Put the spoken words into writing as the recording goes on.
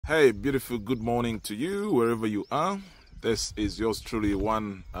Hey, beautiful good morning to you, wherever you are. This is yours truly,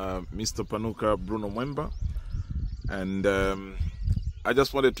 Mr. Panuka Bruno Mwemba. And I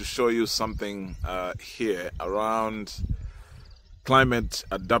just wanted to show you something here around climate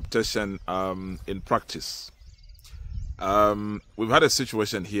adaptation in practice. We've had a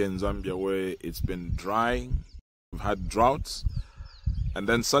situation here in Zambia where it's been dry, we've had droughts, and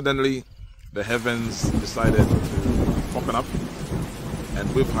then suddenly the heavens decided to open up.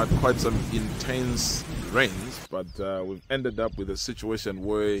 And we've had quite some intense rains, but we've ended up with a situation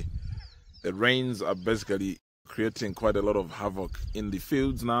where the rains are basically creating quite a lot of havoc in the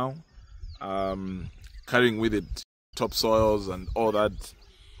fields now, carrying with it topsoils and all that.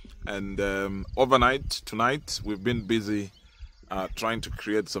 And overnight, tonight, we've been busy trying to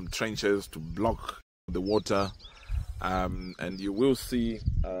create some trenches to block the water. And you will see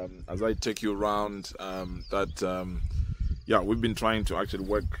as I take you around that yeah, we've been trying to actually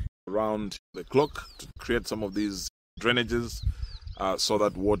work around the clock to create some of these drainages so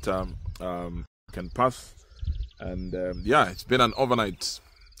that water can pass. And yeah, it's been an overnight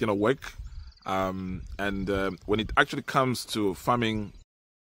work. And when it actually comes to farming,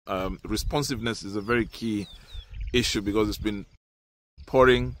 responsiveness is a very key issue because it's been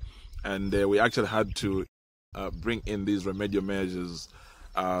pouring, and we actually had to bring in these remedial measures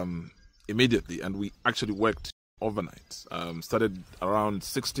immediately, and we actually worked overnight. Started around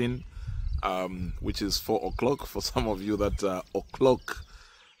 16, which is 4 o'clock for some of you that are o'clock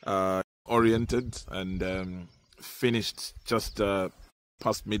oriented, and finished just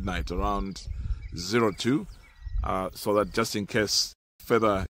past midnight, around 02, so that just in case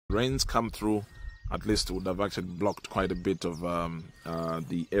further rains come through, at least would have actually blocked quite a bit of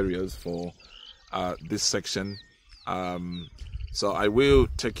the areas for this section. So I will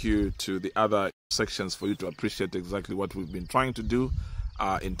take you to the other sections for you to appreciate exactly what we've been trying to do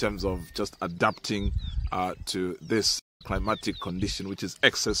in terms of just adapting to this climatic condition, which is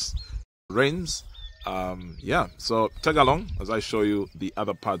excess rains. Yeah, so tag along as I show you the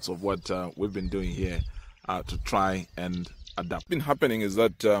other parts of what we've been doing here to try and adapt. What's been happening is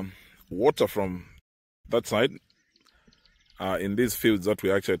that water from that side in these fields that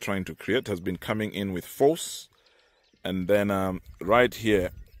we're actually trying to create has been coming in with force, and then right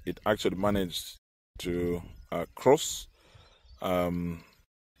here it actually managed to cross,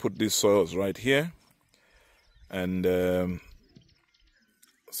 put these soils right here. And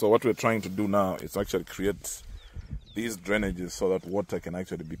so what we're trying to do now is actually create these drainages so that water can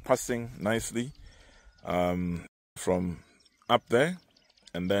actually be passing nicely from up there,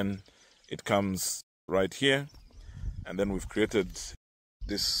 and then it comes right here. And then we've created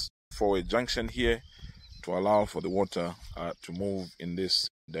this four-way junction here to allow for the water to move in this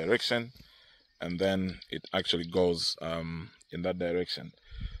direction, and then it actually goes in that direction.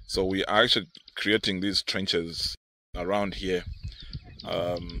 So we are actually creating these trenches around here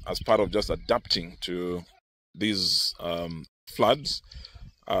as part of just adapting to these floods.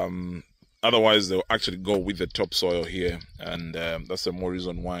 Otherwise they'll actually go with the topsoil here, and that's the more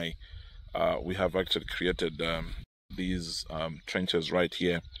reason why we have actually created these trenches right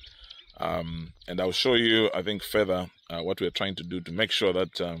here. And I'll show you, I think, further what we're trying to do to make sure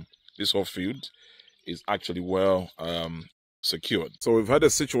that this whole field is actually well secured. So we've had a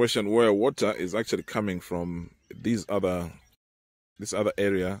situation where water is actually coming from this other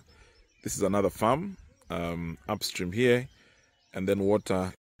area. This is another farm upstream here, and then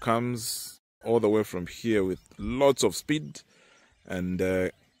water comes all the way from here with lots of speed, and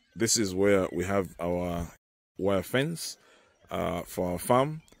this is where we have our wire fence for our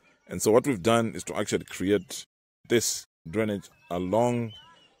farm. And so what we've done is to actually create this drainage along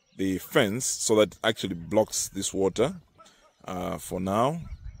the fence so that it actually blocks this water for now,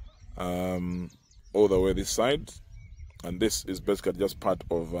 all the way this side. And this is basically just part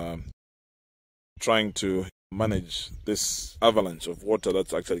of trying to manage this avalanche of water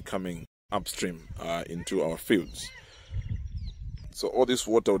that's actually coming upstream into our fields. So all this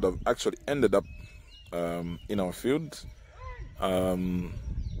water would have actually ended up in our field.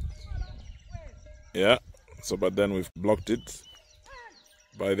 Yeah, so but then we've blocked it.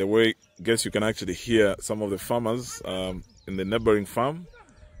 By the way, guess you can actually hear some of the farmers in the neighboring farm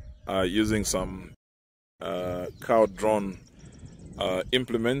using some cow-drawn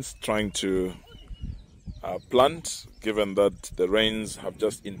implements trying to plant, given that the rains have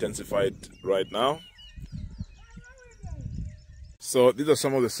just intensified right now. So these are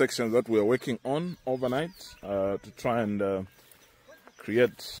some of the sections that we're working on overnight to try and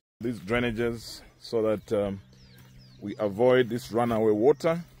create these drainages so that we avoid this runaway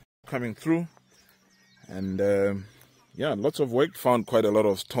water coming through. And yeah, lots of work. Found quite a lot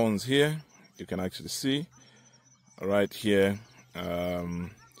of stones here. You can actually see right here.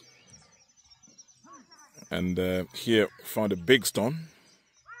 And here found a big stone.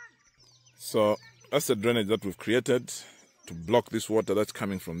 So that's the drainage that we've created to block this water that's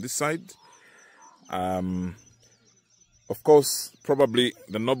coming from this side. Of course, probably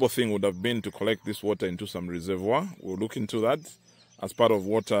the noble thing would have been to collect this water into some reservoir. We'll look into that as part of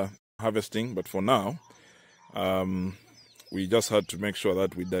water harvesting, but for now, we just had to make sure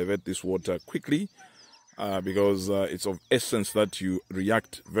that we divert this water quickly because it's of essence that you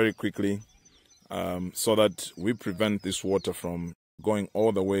react very quickly so that we prevent this water from going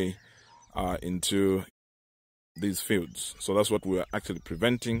all the way into these fields. So that's what we're actually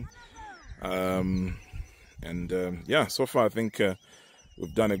preventing. Yeah, so far I think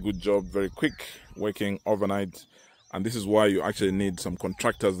we've done a good job, very quick, working overnight. And this is why you actually need some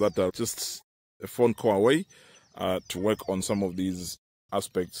contractors that are just a phone call away to work on some of these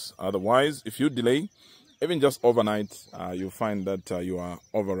aspects. Otherwise, if you delay, even just overnight, you'll find that you are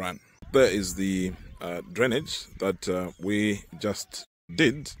overrun. There is the drainage that we just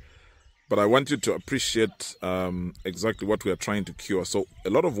did. But I want you to appreciate exactly what we are trying to cure. So a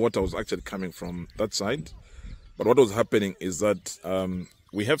lot of water was actually coming from that side. But what was happening is that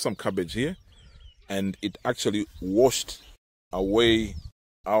we have some cabbage here, and it actually washed away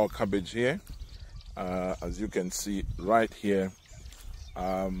our cabbage here. As you can see right here,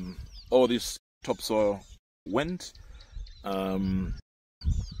 all this topsoil went from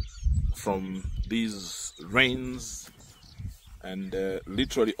these rains, and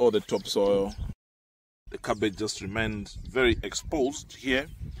literally all the topsoil, the cabbage just remained very exposed here.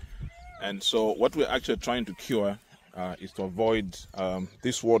 And so what we're actually trying to cure is to avoid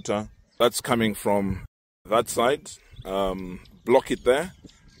this water that's coming from that side, block it there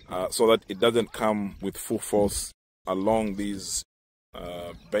so that it doesn't come with full force along these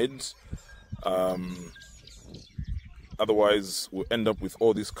beds. Otherwise we'll end up with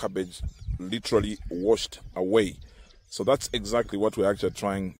all this cabbage literally washed away. So that's exactly what we're actually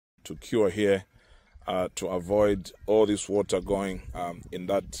trying to cure here, to avoid all this water going in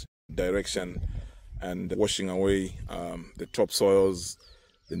that direction and washing away the topsoils,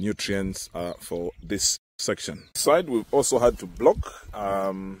 the nutrients for this section. Side, we've also had to block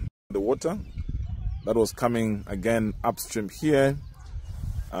the water that was coming again upstream here.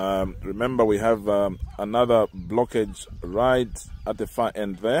 Remember, we have another blockage right at the far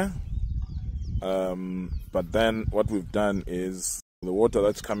end there. But then what we've done is the water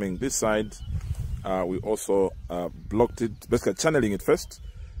that's coming this side, we also blocked it, basically channeling it first,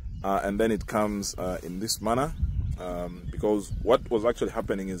 and then it comes in this manner, because what was actually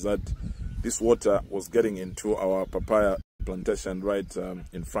happening is that this water was getting into our papaya plantation right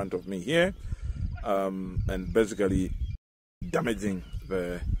in front of me here, and basically damaging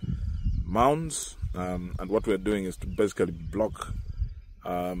the mounds. And what we're doing is to basically block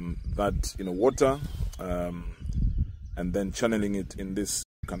that water, and then channeling it in this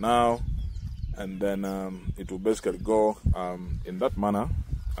canal, and then it will basically go in that manner.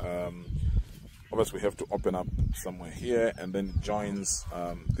 Obviously we have to open up somewhere here, and then it joins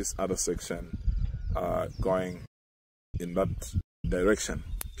this other section going in that direction.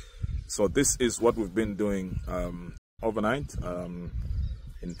 So this is what we've been doing overnight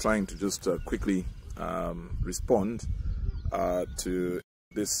in trying to just quickly respond to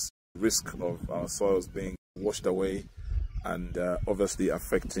this risk of our soils being washed away, and obviously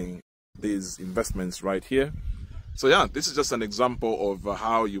affecting these investments right here. So yeah, this is just an example of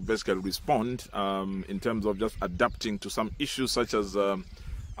how you basically respond in terms of just adapting to some issues such as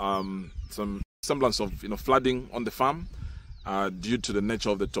some semblance of flooding on the farm due to the nature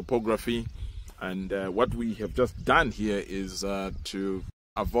of the topography. And what we have just done here is to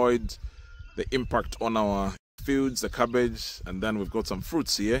avoid the impact on our fields, the cabbage, and then we've got some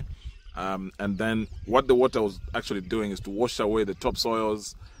fruits here. And then what the water was actually doing is to wash away the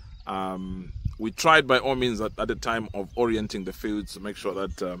topsoils. We tried by all means at the time of orienting the fields to make sure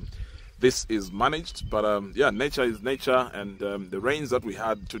that this is managed. But yeah, nature is nature, and the rains that we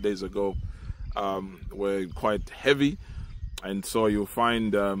had 2 days ago were quite heavy. And so you'll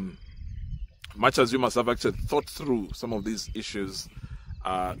find, much as you must have actually thought through some of these issues,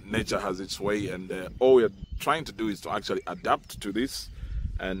 nature has its way, and all we're trying to do is to actually adapt to this,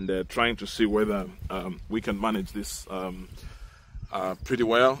 and trying to see whether we can manage this pretty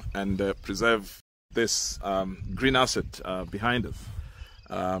well and preserve this green asset behind us.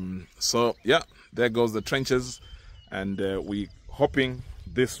 So yeah, there goes the trenches, and we hoping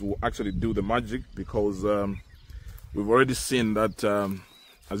this will actually do the magic, because we've already seen that,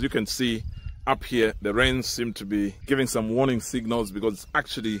 as you can see, up here, the rains seem to be giving some warning signals because it's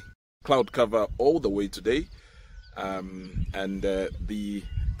actually cloud cover all the way today. The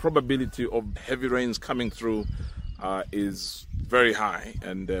probability of heavy rains coming through is very high,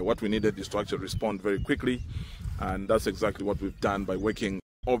 and what we needed is to actually respond very quickly, and that's exactly what we've done by working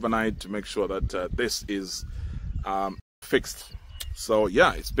overnight to make sure that this is fixed. So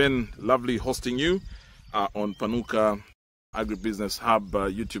yeah, it's been lovely hosting you on Panuka Agribusiness Hub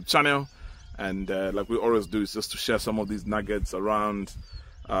YouTube channel, and like we always do, is just to share some of these nuggets around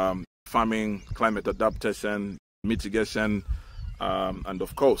farming, climate adaptation, mitigation, and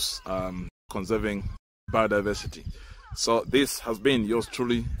of course conserving biodiversity. So this has been yours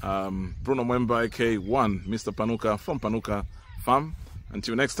truly, Bruno Mwemba, aka Mr. Panuka from Panuka Farm.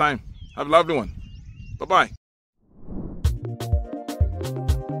 Until next time, have a lovely one. Bye bye.